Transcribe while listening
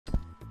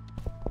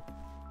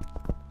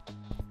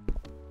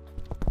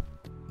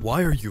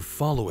Why are you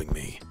following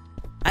me?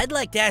 I'd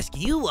like to ask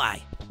you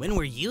why. When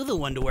were you the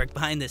one to work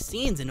behind the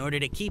scenes in order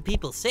to keep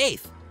people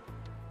safe?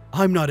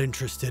 I'm not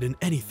interested in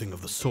anything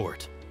of the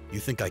sort. You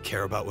think I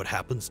care about what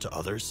happens to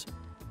others?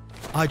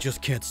 I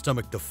just can't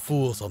stomach the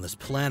fools on this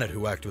planet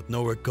who act with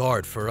no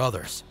regard for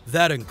others.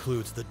 That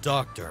includes the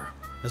doctor,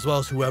 as well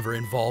as whoever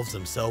involves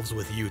themselves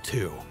with you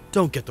too.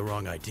 Don't get the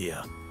wrong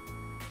idea.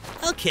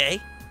 Okay,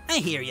 I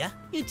hear ya.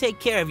 You take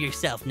care of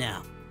yourself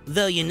now.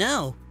 Though you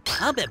know,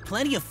 I'll bet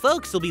plenty of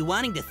folks will be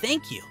wanting to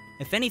thank you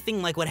if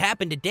anything like what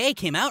happened today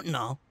came out and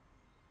all.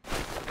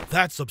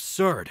 That's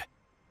absurd.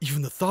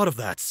 Even the thought of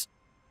that's...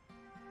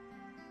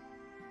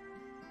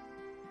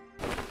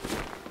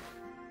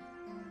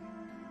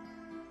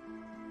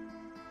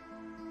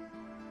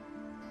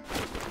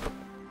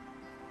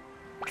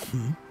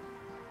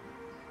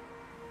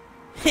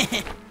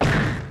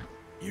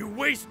 You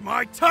waste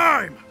my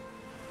time!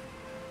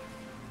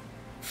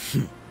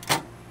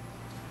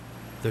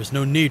 There's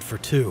no need for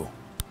two.